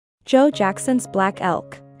Joe Jackson's Black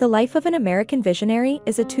Elk. The Life of an American Visionary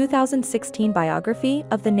is a 2016 biography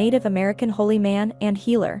of the Native American holy man and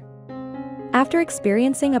healer. After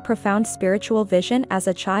experiencing a profound spiritual vision as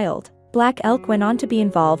a child, Black Elk went on to be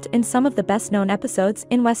involved in some of the best-known episodes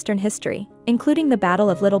in Western history, including the Battle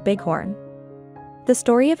of Little Bighorn. The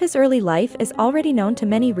story of his early life is already known to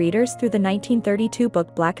many readers through the 1932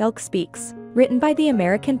 book Black Elk Speaks, written by the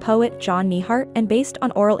American poet John Neihardt and based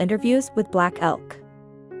on oral interviews with Black Elk.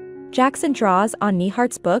 Jackson draws on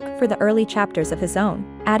Neihart's book for the early chapters of his own,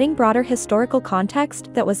 adding broader historical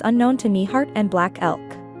context that was unknown to Neihardt and Black Elk.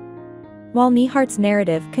 While Neihart's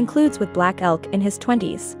narrative concludes with Black Elk in his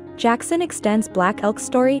 20s, Jackson extends Black Elk's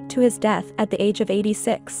story to his death at the age of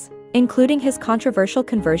 86. Including his controversial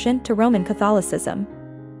conversion to Roman Catholicism.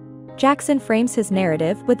 Jackson frames his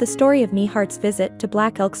narrative with the story of Neihart's visit to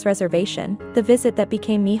Black Elk's reservation, the visit that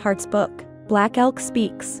became Neihart's book, Black Elk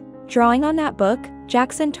Speaks. Drawing on that book,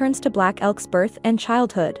 Jackson turns to Black Elk's birth and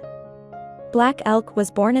childhood. Black Elk was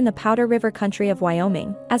born in the Powder River country of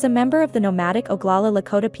Wyoming, as a member of the nomadic Oglala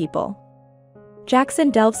Lakota people. Jackson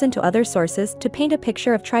delves into other sources to paint a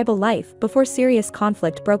picture of tribal life before serious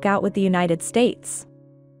conflict broke out with the United States.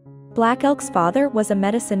 Black Elk's father was a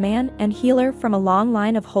medicine man and healer from a long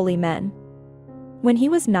line of holy men. When he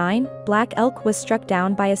was 9, Black Elk was struck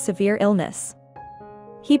down by a severe illness.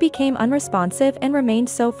 He became unresponsive and remained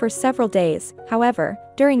so for several days. However,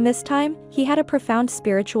 during this time, he had a profound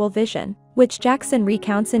spiritual vision, which Jackson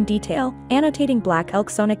recounts in detail, annotating Black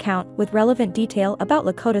Elk's own account with relevant detail about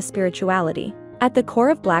Lakota spirituality. At the core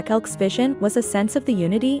of Black Elk's vision was a sense of the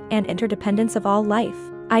unity and interdependence of all life.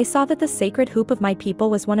 I saw that the sacred hoop of my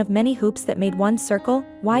people was one of many hoops that made one circle,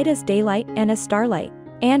 wide as daylight and as starlight.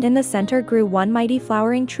 And in the center grew one mighty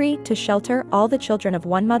flowering tree to shelter all the children of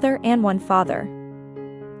one mother and one father.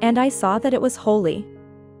 And I saw that it was holy.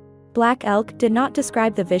 Black Elk did not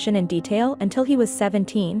describe the vision in detail until he was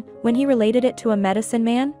 17, when he related it to a medicine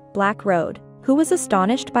man, Black Road, who was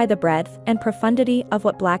astonished by the breadth and profundity of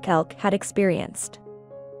what Black Elk had experienced.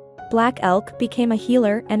 Black Elk became a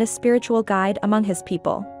healer and a spiritual guide among his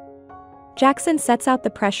people. Jackson sets out the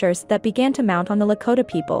pressures that began to mount on the Lakota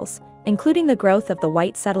peoples, including the growth of the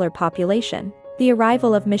white settler population, the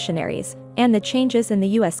arrival of missionaries, and the changes in the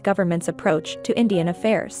U.S. government's approach to Indian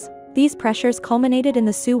affairs. These pressures culminated in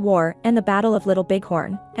the Sioux War and the Battle of Little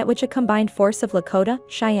Bighorn, at which a combined force of Lakota,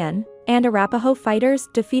 Cheyenne, and Arapaho fighters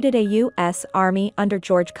defeated a U.S. Army under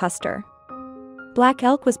George Custer. Black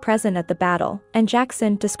Elk was present at the battle, and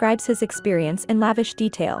Jackson describes his experience in lavish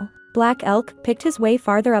detail. Black Elk picked his way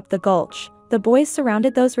farther up the gulch. The boys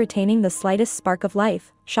surrounded those retaining the slightest spark of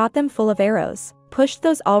life, shot them full of arrows, pushed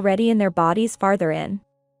those already in their bodies farther in.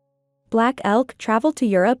 Black Elk traveled to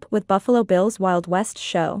Europe with Buffalo Bill's Wild West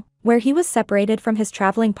show, where he was separated from his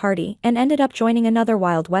traveling party and ended up joining another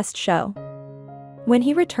Wild West show. When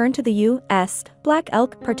he returned to the U.S., Black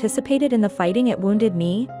Elk participated in the fighting at Wounded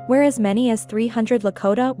Knee, where as many as 300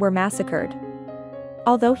 Lakota were massacred.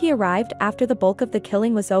 Although he arrived after the bulk of the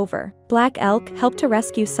killing was over, Black Elk helped to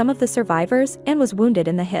rescue some of the survivors and was wounded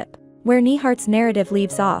in the hip. Where Neihart's narrative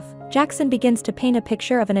leaves off, Jackson begins to paint a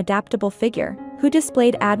picture of an adaptable figure, who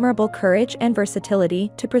displayed admirable courage and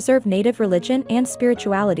versatility to preserve native religion and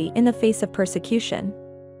spirituality in the face of persecution.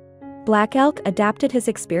 Black Elk adapted his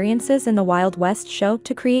experiences in the Wild West show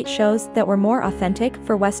to create shows that were more authentic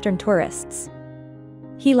for Western tourists.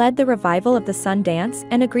 He led the revival of the Sun Dance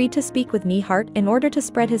and agreed to speak with Neihardt in order to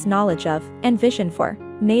spread his knowledge of, and vision for,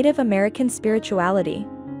 Native American spirituality.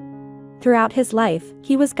 Throughout his life,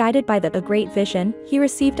 he was guided by a great vision he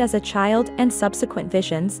received as a child and subsequent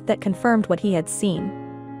visions that confirmed what he had seen.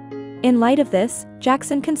 In light of this,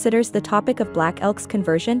 Jackson considers the topic of Black Elk's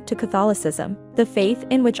conversion to Catholicism, the faith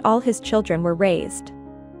in which all his children were raised.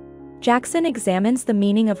 Jackson examines the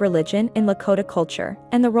meaning of religion in Lakota culture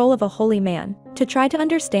and the role of a holy man, to try to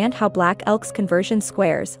understand how Black Elk's conversion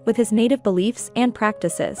squares with his native beliefs and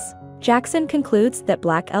practices. Jackson concludes that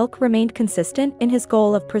Black Elk remained consistent in his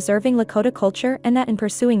goal of preserving Lakota culture and that in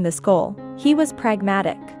pursuing this goal, he was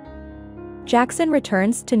pragmatic. Jackson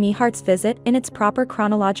returns to Neihart's visit in its proper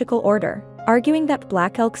chronological order, arguing that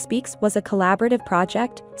Black Elk Speaks was a collaborative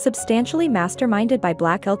project, substantially masterminded by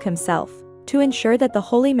Black Elk himself, to ensure that the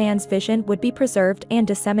holy man's vision would be preserved and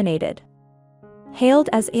disseminated. Hailed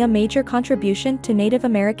as a major contribution to Native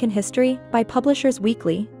American history by Publishers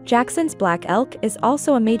Weekly, Jackson's Black Elk is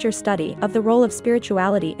also a major study of the role of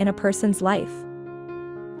spirituality in a person's life.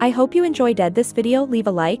 I hope you enjoyed this video. Leave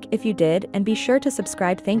a like if you did and be sure to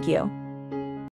subscribe. Thank you.